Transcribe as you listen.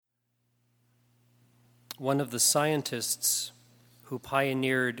one of the scientists who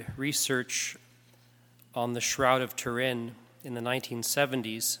pioneered research on the Shroud of Turin in the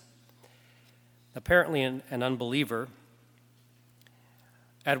 1970s, apparently an unbeliever.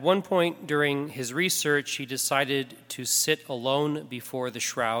 At one point during his research, he decided to sit alone before the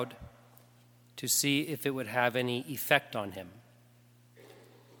shroud to see if it would have any effect on him.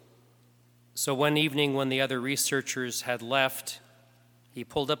 So one evening when the other researchers had left, he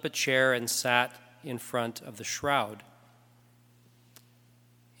pulled up a chair and sat in front of the shroud.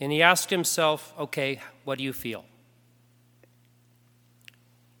 And he asked himself, okay, what do you feel?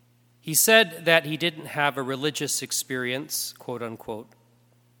 He said that he didn't have a religious experience, quote unquote,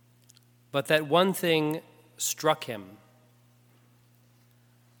 but that one thing struck him.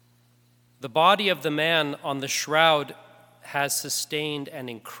 The body of the man on the shroud has sustained an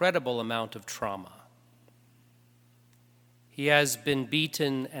incredible amount of trauma. He has been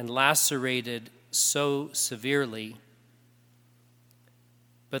beaten and lacerated so severely,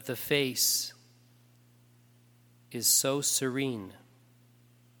 but the face is so serene.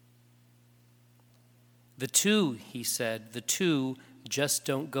 The two, he said, the two just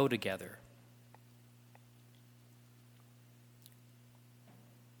don't go together.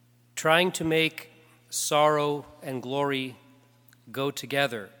 Trying to make sorrow and glory go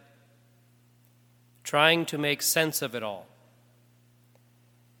together, trying to make sense of it all.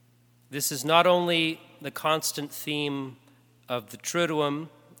 This is not only the constant theme of the Triduum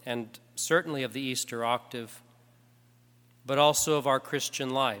and certainly of the Easter octave, but also of our Christian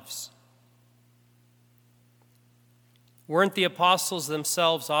lives. Weren't the apostles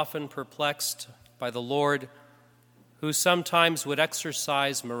themselves often perplexed by the Lord, who sometimes would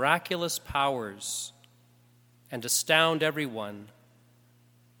exercise miraculous powers and astound everyone,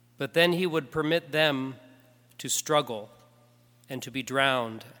 but then he would permit them to struggle and to be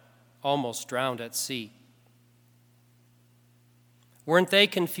drowned, almost drowned at sea? Weren't they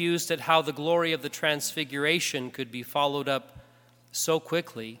confused at how the glory of the Transfiguration could be followed up so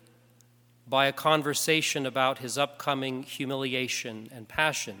quickly by a conversation about his upcoming humiliation and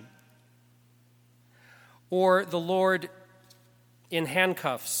passion? Or the Lord in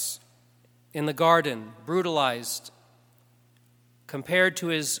handcuffs in the garden, brutalized, compared to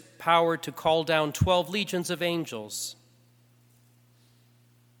his power to call down 12 legions of angels.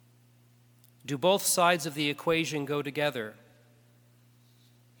 Do both sides of the equation go together?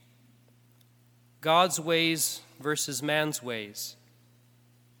 God's ways versus man's ways.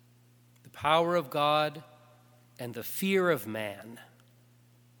 The power of God and the fear of man.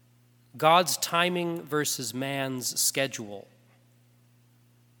 God's timing versus man's schedule.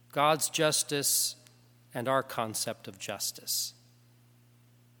 God's justice and our concept of justice.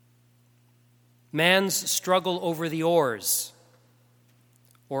 Man's struggle over the oars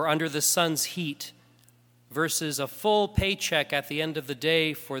or under the sun's heat versus a full paycheck at the end of the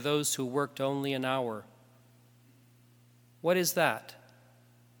day for those who worked only an hour. What is that?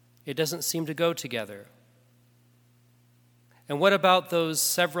 It doesn't seem to go together. And what about those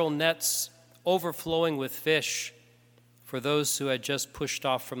several nets overflowing with fish for those who had just pushed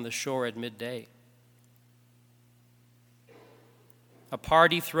off from the shore at midday? A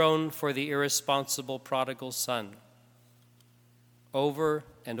party thrown for the irresponsible prodigal son. Over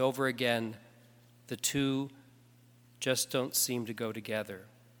and over again, the two just don't seem to go together.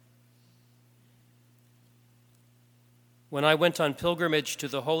 When I went on pilgrimage to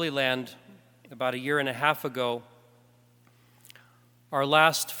the Holy Land about 1.5 years ago, our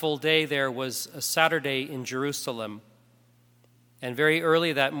last full day there was a Saturday in Jerusalem. And very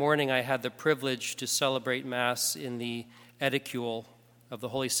early that morning, I had the privilege to celebrate Mass in the edicule of the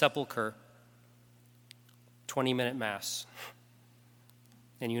Holy Sepulchre, 20-minute Mass.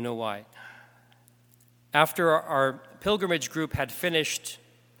 And you know why. After our pilgrimage group had finished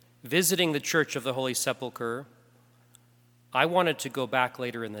visiting the Church of the Holy Sepulchre, I wanted to go back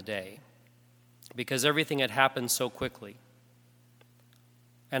later in the day because everything had happened so quickly.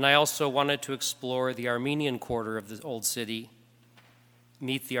 And I also wanted to explore the Armenian quarter of the old city,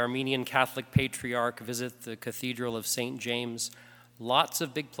 meet the Armenian Catholic Patriarch, visit the Cathedral of St. James. Lots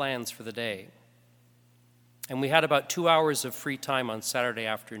of big plans for the day. And we had about 2 hours of free time on Saturday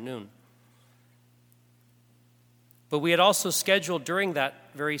afternoon. But we had also scheduled during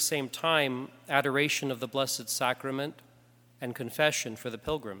that very same time adoration of the Blessed Sacrament and confession for the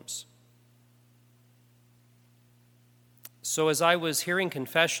pilgrims. So as I was hearing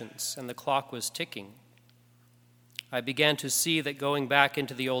confessions and the clock was ticking, I began to see that going back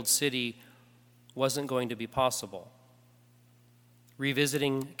into the old city wasn't going to be possible.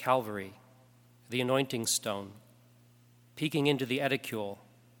 Revisiting Calvary, the anointing stone, peeking into the edicule,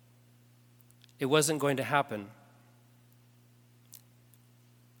 it wasn't going to happen.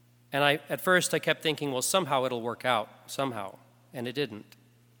 And at first I kept thinking, well, somehow it'll work out, somehow, and it didn't.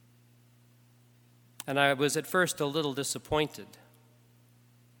 And I was at first a little disappointed.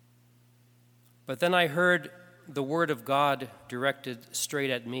 But then I heard the word of God directed straight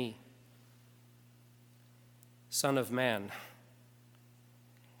at me. Son of man,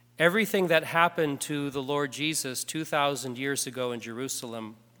 everything that happened to the Lord Jesus 2,000 years ago in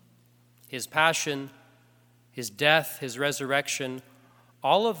Jerusalem, his passion, his death, his resurrection,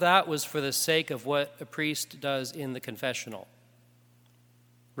 all of that was for the sake of what a priest does in the confessional,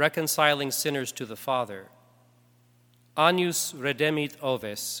 reconciling sinners to the Father. Agnus redemit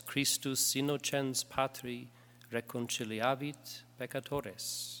oves, Christus innocens patri reconciliavit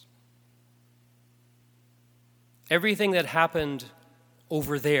peccatores. Everything that happened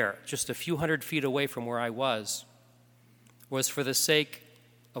over there, just a few hundred feet away from where I was for the sake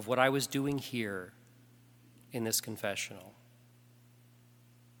of what I was doing here in this confessional.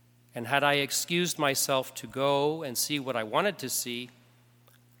 And had I excused myself to go and see what I wanted to see,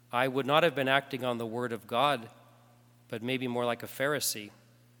 I would not have been acting on the word of God, but maybe more like a Pharisee,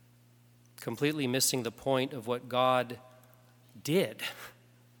 completely missing the point of what God did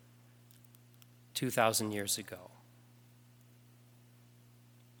 2,000 years ago.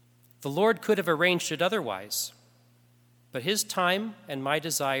 The Lord could have arranged it otherwise, but his time and my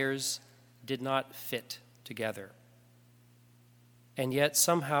desires did not fit together. And yet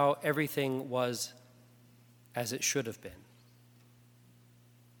somehow everything was as it should have been.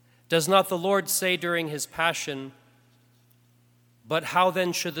 Does not the Lord say during his passion, "But how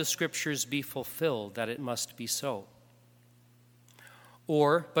then should the scriptures be fulfilled that it must be so?"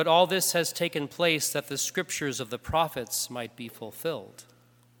 Or, "But all this has taken place that the scriptures of the prophets might be fulfilled"?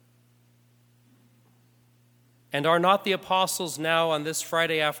 And are not the apostles now on this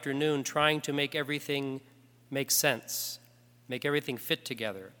Friday afternoon trying to make everything make sense, make everything fit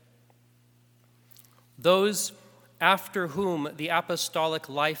together? Those after whom the apostolic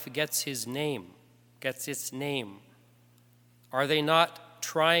life gets its name, are they not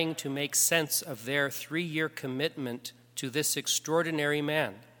trying to make sense of their 3-year commitment to this extraordinary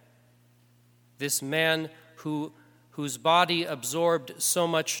man? This man whose body absorbed so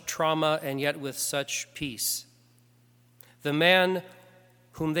much trauma and yet with such peace. The man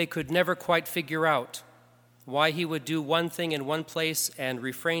whom they could never quite figure out why he would do one thing in one place and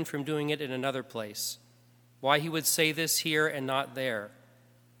refrain from doing it in another place, why he would say this here and not there.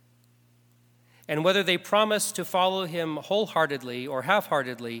 And whether they promise to follow him wholeheartedly or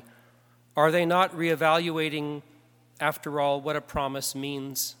half-heartedly, are they not reevaluating, after all, what a promise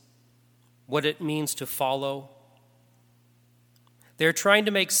means, what it means to follow? They're trying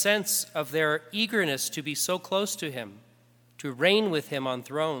to make sense of their eagerness to be so close to him, to reign with him on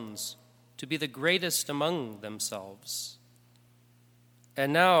thrones, to be the greatest among themselves.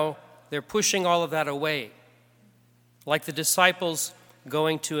 And now they're pushing all of that away. Like the disciples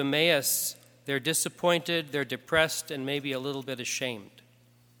going to Emmaus, they're disappointed, they're depressed, and maybe a little bit ashamed.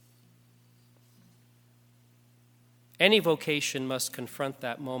 Any vocation must confront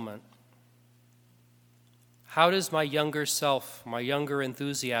that moment. How does my younger self, my younger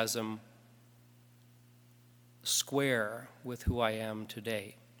enthusiasm, square with who I am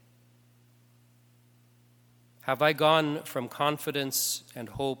today? Have I gone from confidence and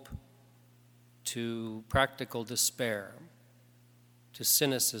hope to practical despair, to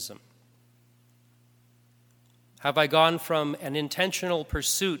cynicism? Have I gone from an intentional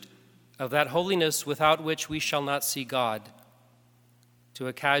pursuit of that holiness without which we shall not see God to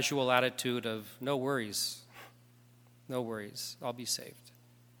a casual attitude of no worries, I'll be saved?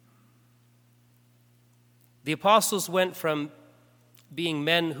 The apostles went from being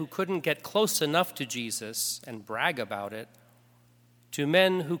men who couldn't get close enough to Jesus and brag about it to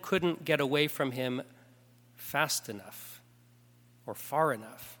men who couldn't get away from him fast enough or far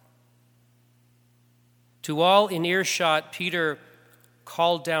enough. To all in earshot, Peter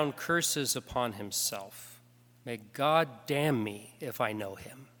called down curses upon himself. May God damn me if I know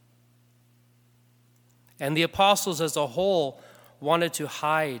him. And the apostles as a whole wanted to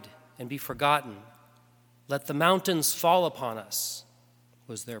hide and be forgotten. Let the mountains fall upon us,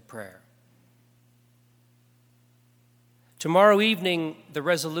 was their prayer. Tomorrow evening, the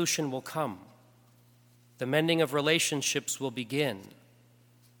resolution will come. The mending of relationships will begin,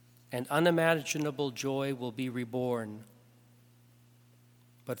 and unimaginable joy will be reborn.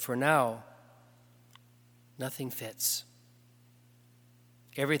 But for now, nothing fits.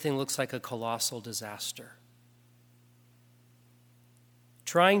 Everything looks like a colossal disaster.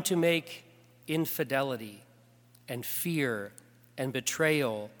 Trying to make infidelity and fear and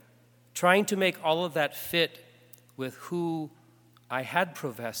betrayal trying to make all of that fit with who I had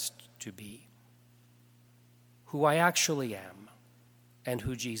professed to be, who I actually am, and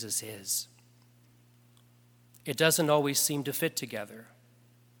who Jesus is. It doesn't always seem to fit together.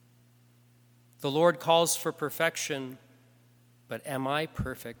 The Lord calls for perfection, but am I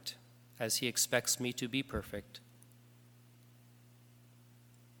perfect as he expects me to be perfect?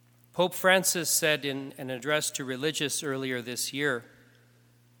 Pope Francis said in an address to religious earlier this year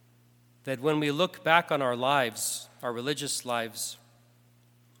that when we look back on our lives, our religious lives,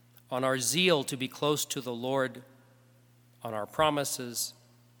 on our zeal to be close to the Lord, on our promises,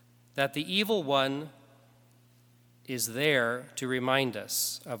 that the evil one is there to remind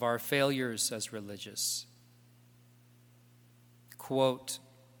us of our failures as religious. Quote,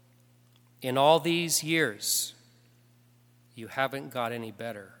 "In all these years, you haven't got any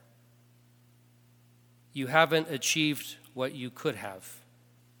better. You haven't achieved what you could have.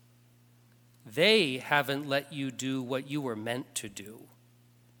 They haven't let you do what you were meant to do.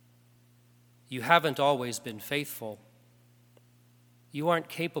 You haven't always been faithful. You aren't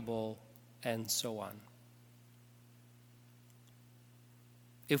capable," and so on.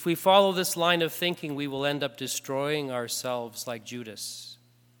 If we follow this line of thinking, we will end up destroying ourselves like Judas.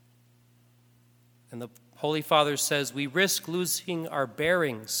 And the Holy Father says we risk losing our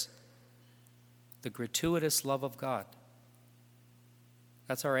bearings, the gratuitous love of God.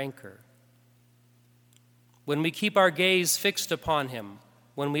 That's our anchor. When we keep our gaze fixed upon him,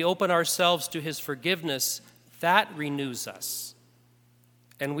 when we open ourselves to his forgiveness, that renews us,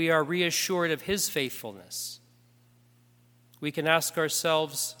 and we are reassured of his faithfulness. We can ask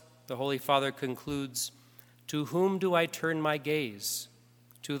ourselves, the Holy Father concludes, to whom do I turn my gaze?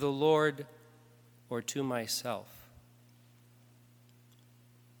 To the Lord or to myself?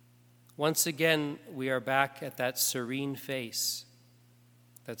 Once again, we are back at that serene face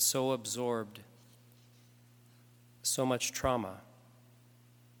that's so absorbed, so much trauma,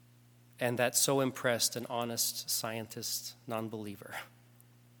 and that so impressed an honest scientist non-believer.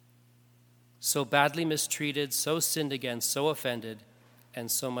 So badly mistreated, so sinned against, so offended, and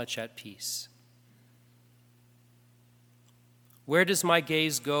so much at peace. Where does my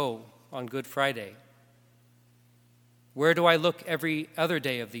gaze go on Good Friday? Where do I look every other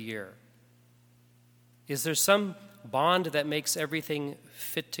day of the year? Is there some bond that makes everything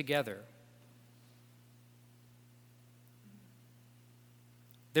fit together?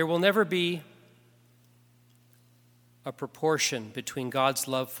 There will never be a proportion between God's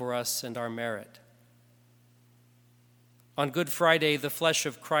love for us and our merit. On Good Friday, the flesh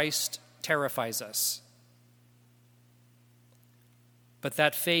of Christ terrifies us. But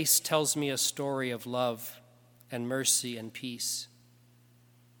that face tells me a story of love and mercy and peace.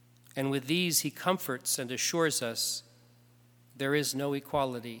 And with these, he comforts and assures us there is no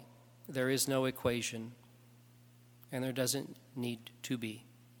equality, there is no equation, and there doesn't need to be.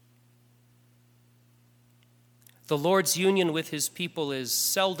 The Lord's union with his people is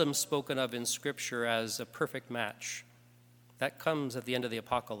seldom spoken of in Scripture as a perfect match. That comes at the end of the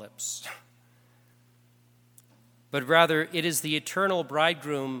apocalypse. But rather, it is the eternal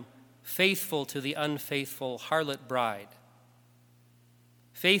bridegroom faithful to the unfaithful harlot bride,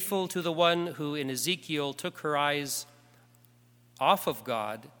 faithful to the one who in Ezekiel took her eyes off of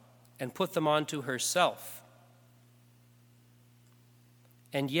God and put them onto herself.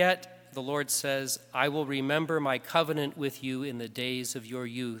 And yet, the Lord says, "I will remember my covenant with you in the days of your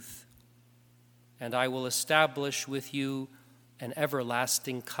youth, and I will establish with you an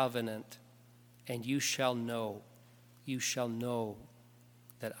everlasting covenant, and you shall know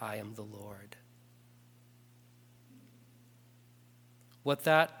that I am the Lord." What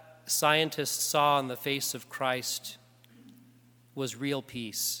that scientist saw on the face of Christ was real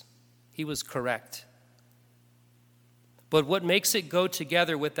peace. He was correct. But what makes it go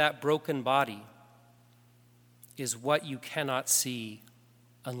together with that broken body is what you cannot see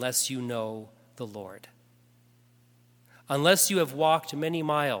unless you know the Lord. Unless you have walked many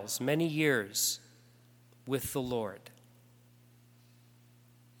miles, many years with the Lord,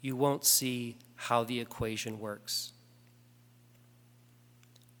 you won't see how the equation works.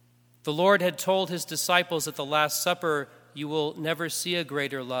 The Lord had told his disciples at the Last Supper, "You will never see a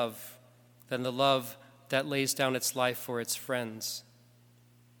greater love than the love that lays down its life for its friends."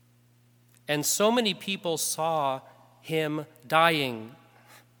 And so many people saw him dying.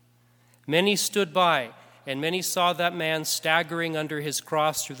 Many stood by, and many saw that man staggering under his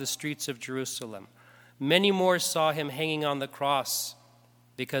cross through the streets of Jerusalem. Many more saw him hanging on the cross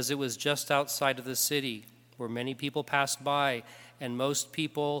because it was just outside of the city where many people passed by, and most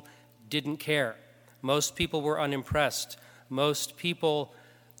people didn't care. Most people were unimpressed. Most people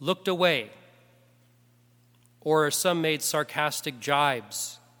looked away, or some made sarcastic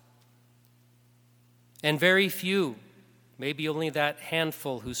jibes. And very few, maybe only that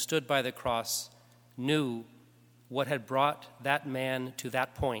handful who stood by the cross, knew what had brought that man to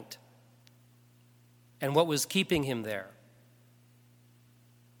that point and what was keeping him there.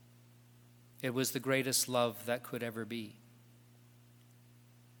 It was the greatest love that could ever be.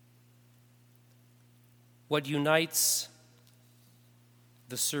 What unites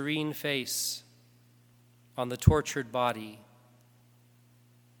the serene face on the tortured body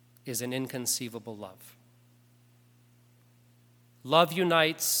is an inconceivable love. Love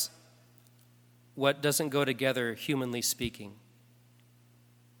unites what doesn't go together, humanly speaking.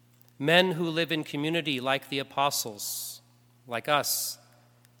 Men who live in community like the apostles, like us,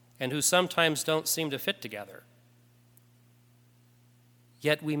 and who sometimes don't seem to fit together.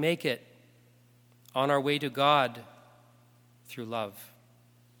 Yet we make it on our way to God through love.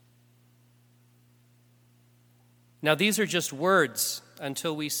 Now, these are just words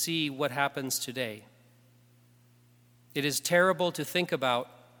until we see what happens today. It is terrible to think about,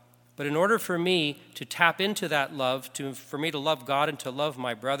 but in order for me to tap into that love, for me to love God and to love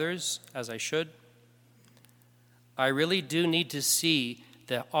my brothers as I should, I really do need to see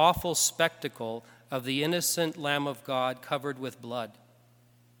the awful spectacle of the innocent Lamb of God covered with blood.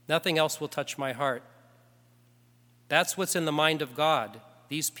 Nothing else will touch my heart. That's what's in the mind of God.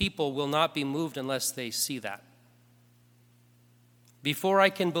 These people will not be moved unless they see that. Before I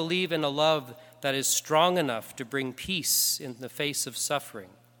can believe in a love that is strong enough to bring peace in the face of suffering,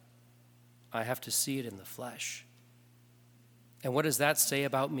 I have to see it in the flesh. And what does that say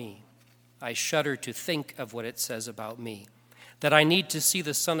about me? I shudder to think of what it says about me. That I need to see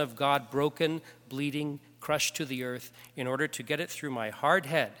the Son of God broken, bleeding, crushed to the earth in order to get it through my hard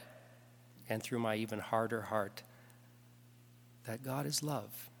head and through my even harder heart. That God is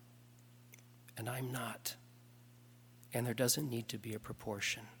love, and I'm not. And there doesn't need to be a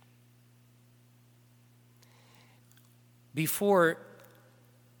proportion. Before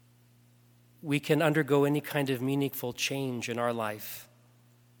we can undergo any kind of meaningful change in our life,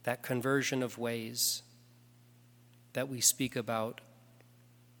 that conversion of ways that we speak about,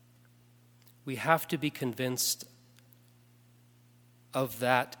 we have to be convinced of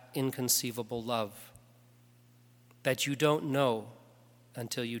that inconceivable love that you don't know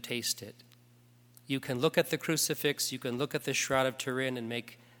until you taste it. You can look at the crucifix, you can look at the Shroud of Turin and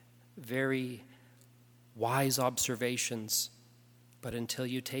make very wise observations, but until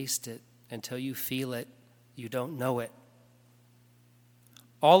you taste it, until you feel it, you don't know it.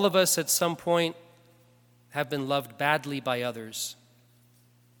 All of us at some point have been loved badly by others,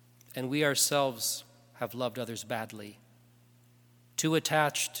 and we ourselves have loved others badly. Too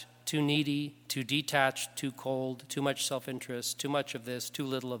attached, too needy, too detached, too cold, too much self-interest, too much of this, too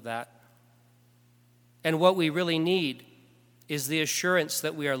little of that. And what we really need is the assurance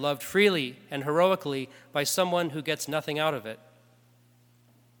that we are loved freely and heroically by someone who gets nothing out of it,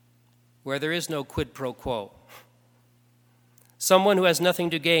 where there is no quid pro quo. Someone who has nothing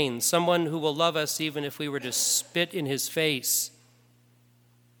to gain, someone who will love us even if we were to spit in his face,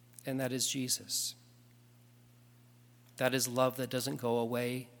 and that is Jesus. That is love that doesn't go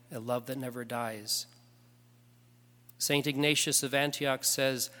away, a love that never dies. St. Ignatius of Antioch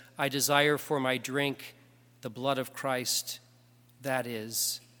says, I desire for my drink the blood of Christ, that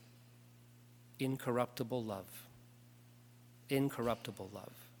is incorruptible love. Incorruptible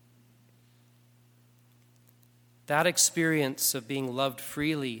love. That experience of being loved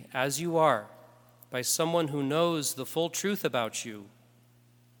freely as you are by someone who knows the full truth about you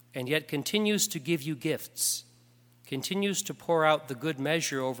and yet continues to give you gifts, continues to pour out the good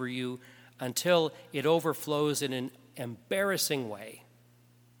measure over you until it overflows in an embarrassing way.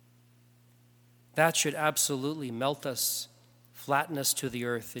 That should absolutely melt us, flatten us to the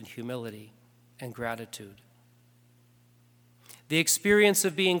earth in humility and gratitude. The experience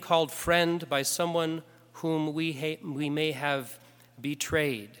of being called friend by someone whom we may have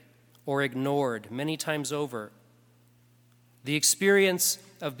betrayed or ignored many times over. The experience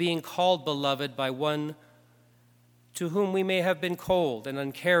of being called beloved by one to whom we may have been cold and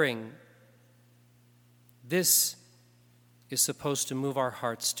uncaring. This is supposed to move our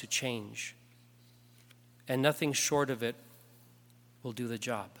hearts to change, and nothing short of it will do the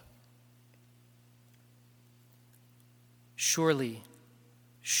job. Surely,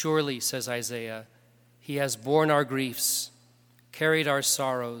 surely, says Isaiah, he has borne our griefs, carried our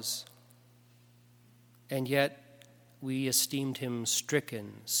sorrows, and yet we esteemed him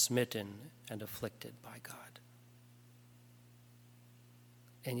stricken, smitten, and afflicted by God.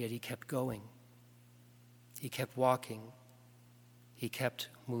 And yet he kept going. He kept walking. he kept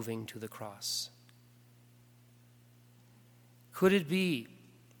moving to the cross. Could it be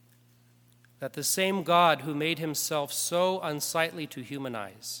that the same God who made himself so unsightly to human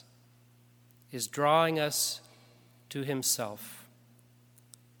eyes is drawing us to himself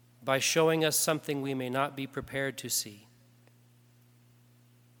by showing us something we may not be prepared to see,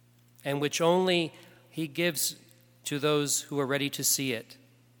 and which only he gives to those who are ready to see it?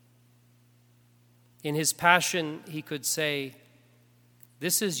 In his passion, he could say,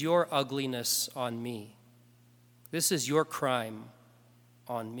 "This is your ugliness on me. This is your crime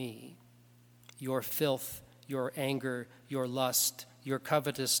on me. Your filth, your anger, your lust, your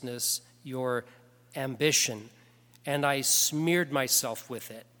covetousness, your ambition, and I smeared myself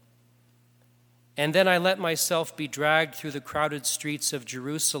with it. And then I let myself be dragged through the crowded streets of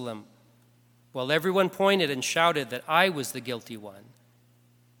Jerusalem, while everyone pointed and shouted that I was the guilty one.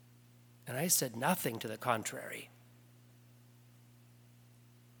 And I said nothing to the contrary."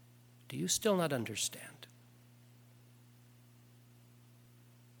 Do you still not understand?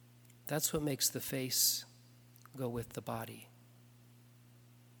 That's what makes the face go with the body.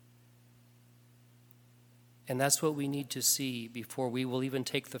 And that's what we need to see before we will even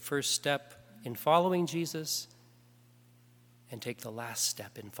take the first step in following Jesus and take the last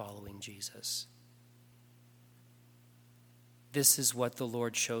step in following Jesus. This is what the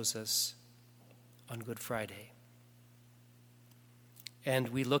Lord shows us on Good Friday. And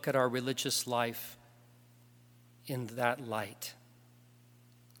we look at our religious life in that light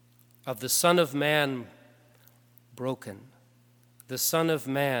of the Son of Man broken, the Son of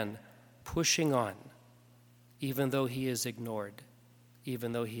Man pushing on, even though he is ignored,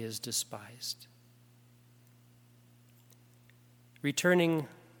 even though he is despised. Returning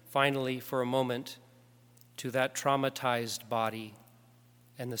finally for a moment to that traumatized body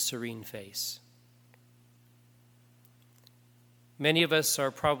and the serene face. Many of us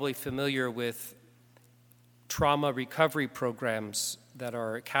are probably familiar with trauma recovery programs that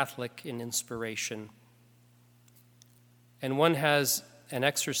are Catholic in inspiration. And one has an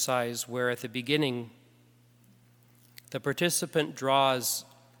exercise where at the beginning, the participant draws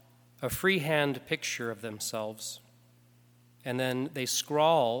a freehand picture of themselves, and then they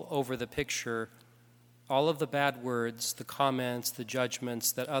scrawl over the picture all of the bad words, the comments, the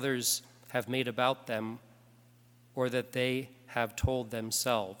judgments that others have made about them or that they have told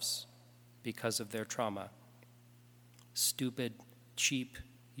themselves because of their trauma. Stupid, cheap,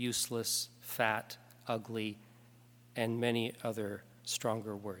 useless, fat, ugly, and many other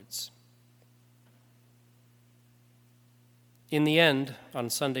stronger words. In the end, on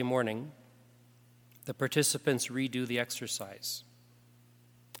Sunday morning, the participants redo the exercise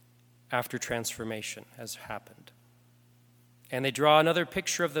after transformation has happened. And they draw another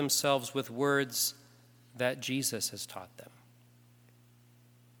picture of themselves with words that Jesus has taught them.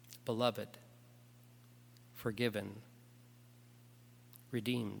 Beloved, forgiven,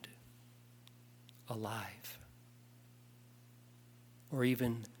 redeemed, alive. Or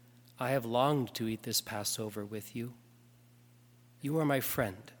even, I have longed to eat this Passover with you. You are my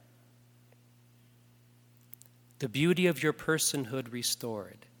friend. The beauty of your personhood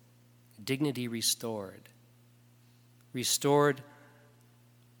restored, dignity restored, restored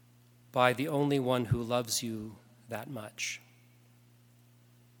by the only one who loves you that much.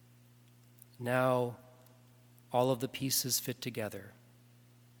 Now, all of the pieces fit together.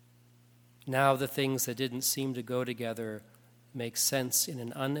 Now the things that didn't seem to go together make sense in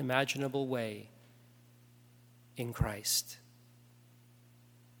an unimaginable way in Christ.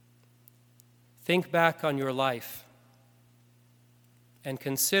 Think back on your life and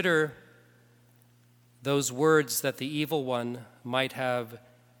consider those words that the evil one might have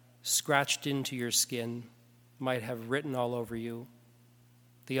scratched into your skin, might have written all over you,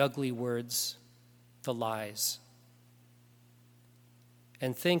 the ugly words, the lies.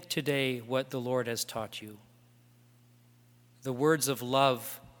 And think today what the Lord has taught you, the words of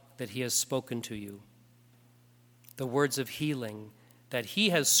love that he has spoken to you, the words of healing that he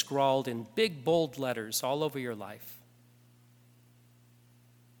has scrawled in big, bold letters all over your life.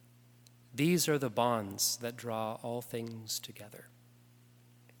 These are the bonds that draw all things together.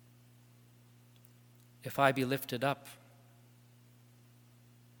 If I be lifted up,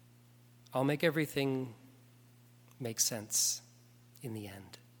 I'll make everything make sense in the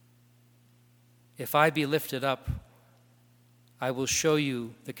end. If I be lifted up, I will show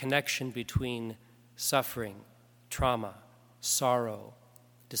you the connection between suffering, trauma, sorrow,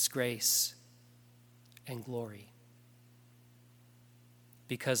 disgrace, and glory.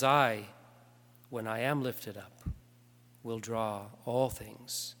 Because I, when I am lifted up, will draw all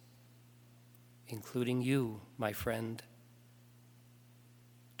things, including you, my friend,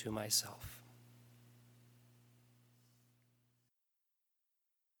 to myself.